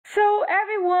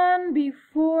everyone,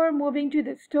 before moving to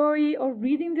the story or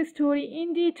reading the story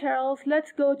in details,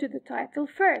 let's go to the title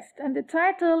first. And the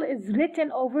title is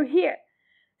written over here.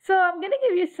 So I'm going to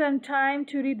give you some time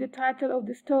to read the title of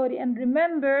the story. And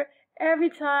remember, every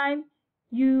time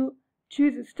you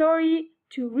choose a story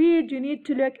to read, you need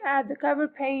to look at the cover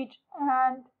page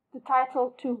and the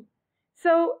title too.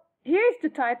 So here's the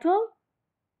title.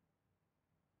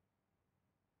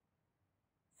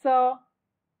 So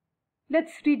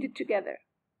let's read it together.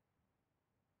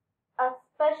 A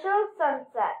special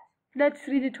sunset. Let's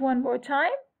read it one more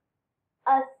time.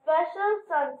 A special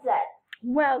sunset.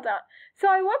 Well done. So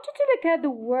I want you to look at the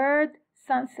word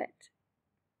sunset.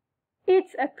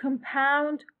 It's a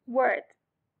compound word.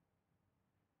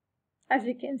 As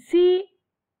you can see,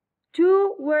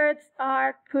 two words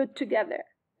are put together.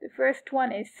 The first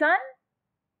one is sun.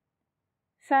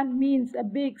 Sun means a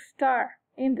big star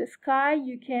in the sky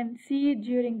you can see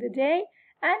during the day,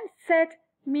 and set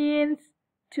means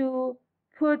to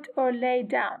put or lay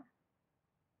down.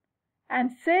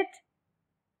 And sit,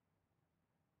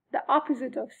 the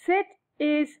opposite of sit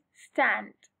is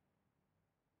stand.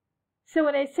 So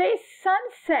when I say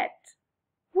sunset,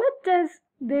 what does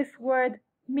this word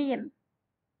mean?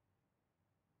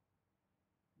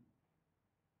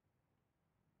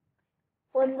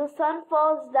 When the sun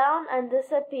falls down and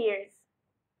disappears.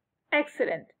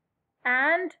 Excellent.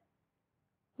 And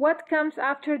what comes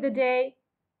after the day?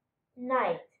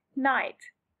 Night. Night.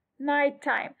 Night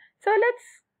time. So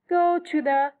let's go to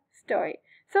the story.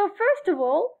 So first of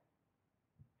all,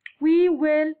 we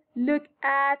will look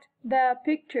at the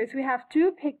pictures. We have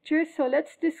two pictures, so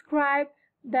let's describe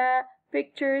the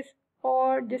pictures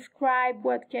or describe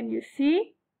what can you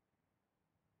see.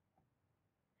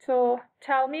 So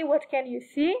tell me, what can you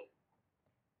see?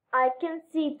 I can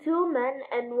see two men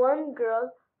and one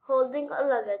girl holding a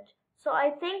luggage, so I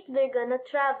think they're gonna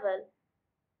travel.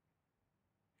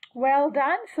 Well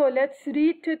done. So let's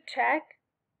read to check.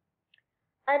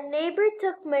 A neighbor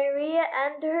took Maria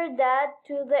and her dad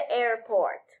to the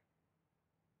airport.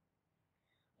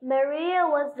 Maria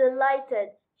was delighted.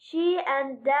 She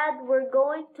and Dad were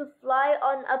going to fly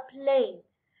on a plane.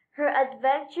 Her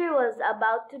adventure was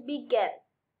about to begin.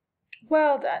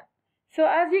 Well done. So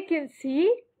as you can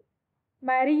see,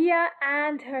 Maria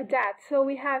and her dad. So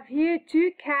we have here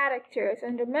two characters.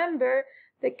 And remember,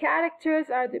 the characters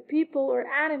are the people or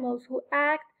animals who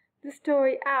act the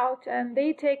story out, and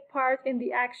they take part in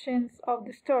the actions of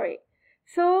the story.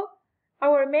 So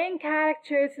our main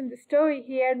characters in the story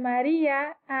here,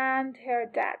 Maria and her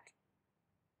dad.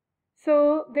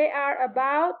 So they are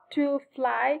about to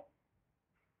fly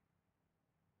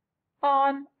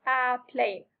on a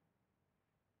plane.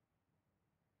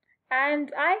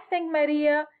 And I think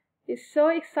Maria is so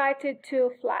excited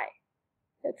to fly.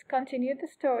 Let's continue the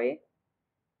story.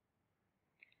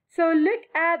 So look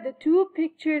at the two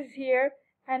pictures here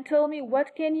and tell me,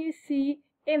 what can you see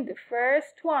in the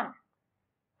first one?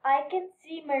 I can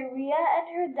see Maria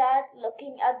and her dad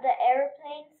looking at the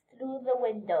airplanes through the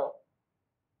window.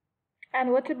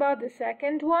 And what about the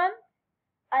second one?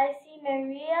 I see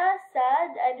Maria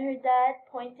sad and her dad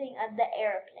pointing at the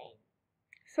airplane.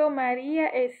 So Maria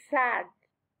is sad.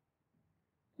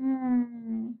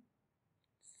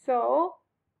 So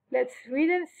let's read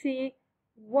and see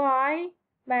why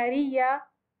Maria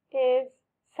is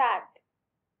sad.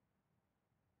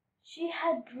 She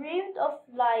had dreamed of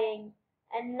flying,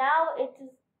 and now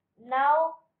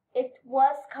it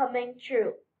was coming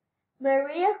true.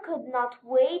 Maria could not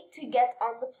wait to get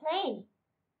on the plane.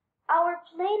 Our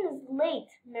plane is late,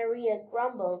 Maria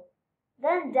grumbled.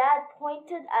 Then Dad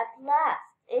pointed. At last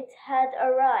it had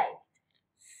arrived.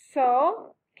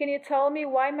 So, can you tell me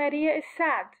why Maria is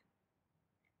sad?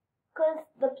 'Cause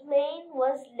the plane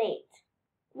was late.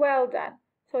 Well done.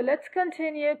 So let's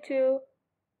continue to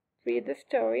read the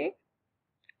story.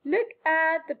 Look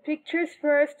at the pictures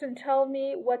first and tell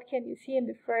me, what can you see in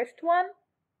the first one?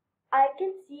 I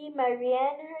can see Maria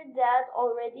and her dad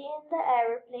already in the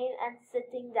airplane and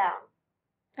sitting down.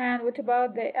 And what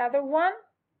about the other one?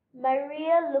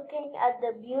 Maria looking at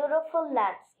the beautiful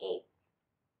landscape.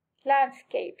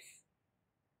 Landscapes.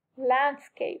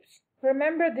 Landscapes.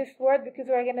 Remember this word because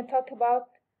we're going to talk about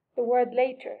the word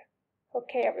later.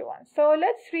 Okay, everyone. So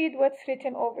let's read what's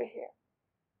written over here.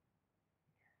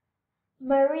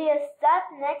 Maria sat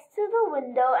next to the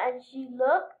window and she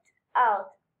looked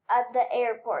out at the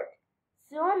airport.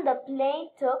 Soon the plane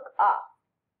took off.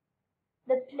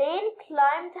 The plane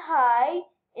climbed high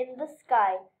in the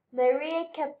sky. Maria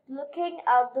kept looking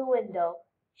out the window.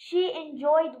 She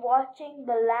enjoyed watching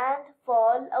the land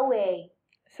fall away.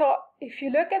 So if you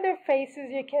look at their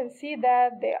faces, you can see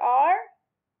that they are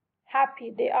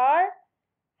happy. They are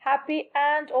happy,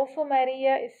 and also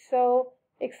Maria is so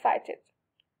excited.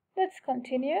 Let's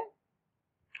continue.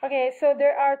 Okay, so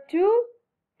there are two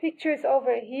pictures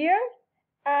over here,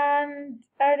 and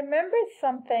I remember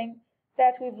something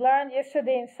that we've learned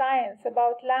yesterday in science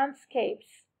about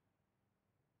landscapes.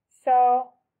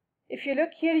 So if you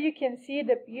look here, you can see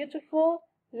the beautiful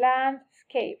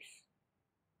landscapes.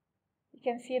 You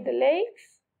can see the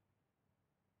lakes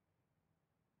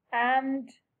and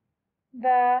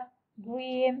the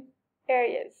green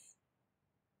areas.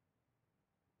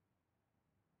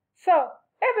 So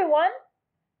everyone,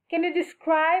 can you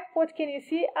describe what can you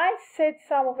see? I said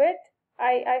some of it.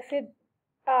 I said,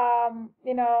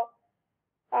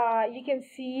 you can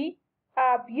see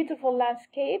beautiful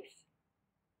landscapes.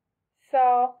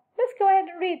 So let's go ahead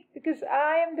and read, because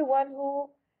I am the one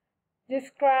who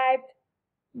described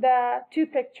the two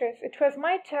pictures. It was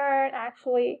my turn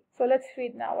actually. So let's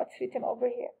read now what's written over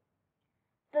here.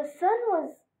 The sun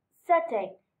was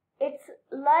setting. Its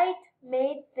light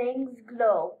made things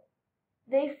glow.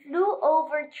 They flew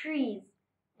over trees.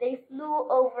 They flew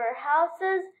over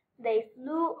houses. They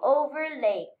flew over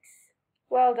lakes.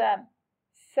 Well done.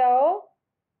 So,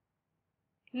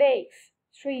 lakes,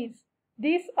 trees,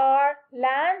 these are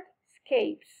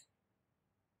landscapes.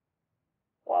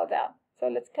 Well done. So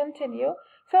let's continue.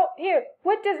 So here,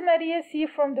 what does Maria see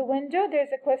from the window?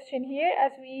 There's a question here.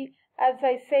 As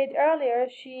I said earlier,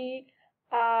 she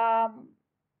can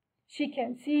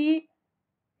see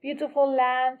beautiful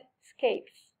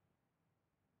landscapes.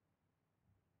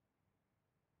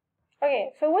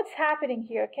 Okay, so what's happening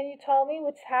here? Can you tell me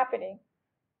what's happening?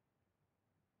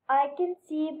 I can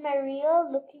see Maria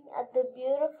looking at the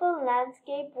beautiful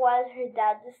landscape while her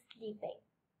dad is sleeping.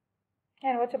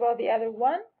 And what about the other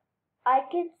one? I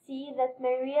can see that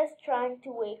Maria's trying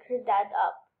to wake her dad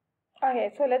up.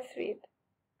 Okay, so let's read.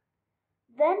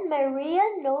 Then Maria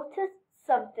noticed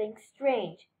something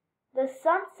strange. The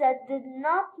sunset did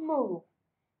not move.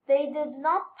 They did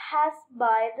not pass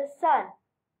by the sun.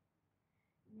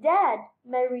 Dad,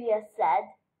 Maria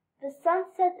said, the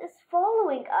sunset is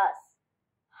following us.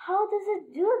 How does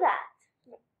it do that?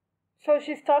 So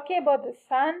she's talking about the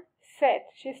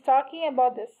sunset. She's talking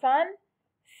about the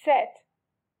sunset.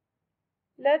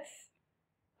 Let's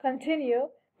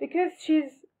continue, because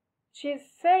she's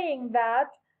saying that,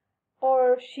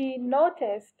 or she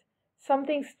noticed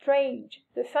something strange.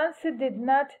 The sunset did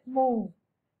not move.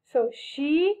 So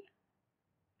she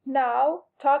now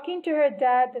talking to her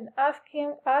dad and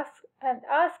asking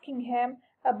him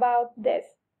about this.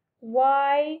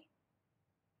 Why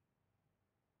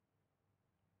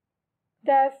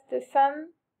does the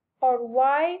sun, or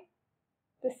why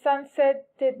the sunset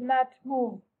did not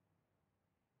move?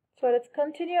 So let's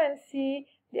continue and see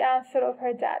the answer of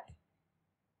her dad.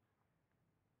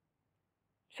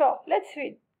 So let's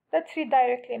read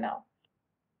directly now.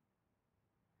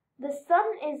 The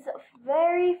sun is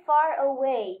very far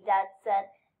away, Dad said.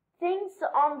 Things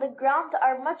on the ground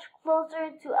are much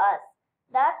closer to us.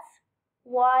 That's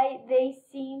why they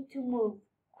seem to move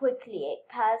quickly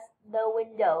past the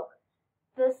window.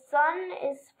 The sun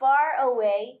is far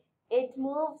away. It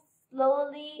moves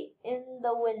slowly in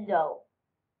the window.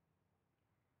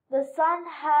 The sun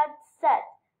had set.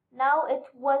 Now it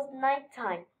was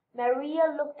nighttime. Maria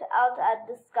looked out at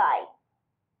the sky.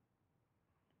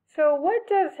 So what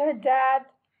does her dad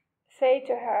say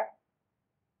to her?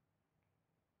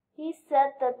 He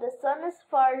said that the sun is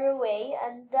far away,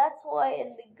 and that's why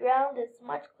the ground is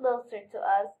much closer to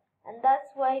us, and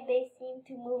that's why they seem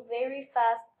to move very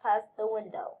fast past the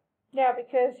window. Yeah,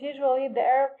 because usually the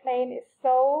airplane is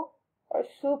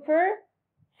super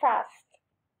fast.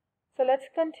 So let's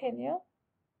continue.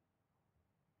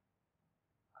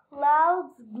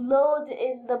 Clouds glowed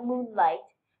in the moonlight.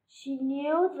 She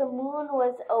knew the moon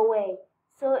was away,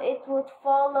 so it would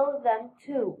follow them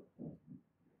too.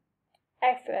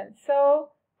 Excellent. So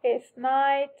it's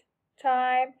night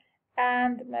time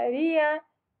and Maria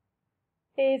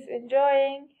is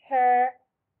enjoying her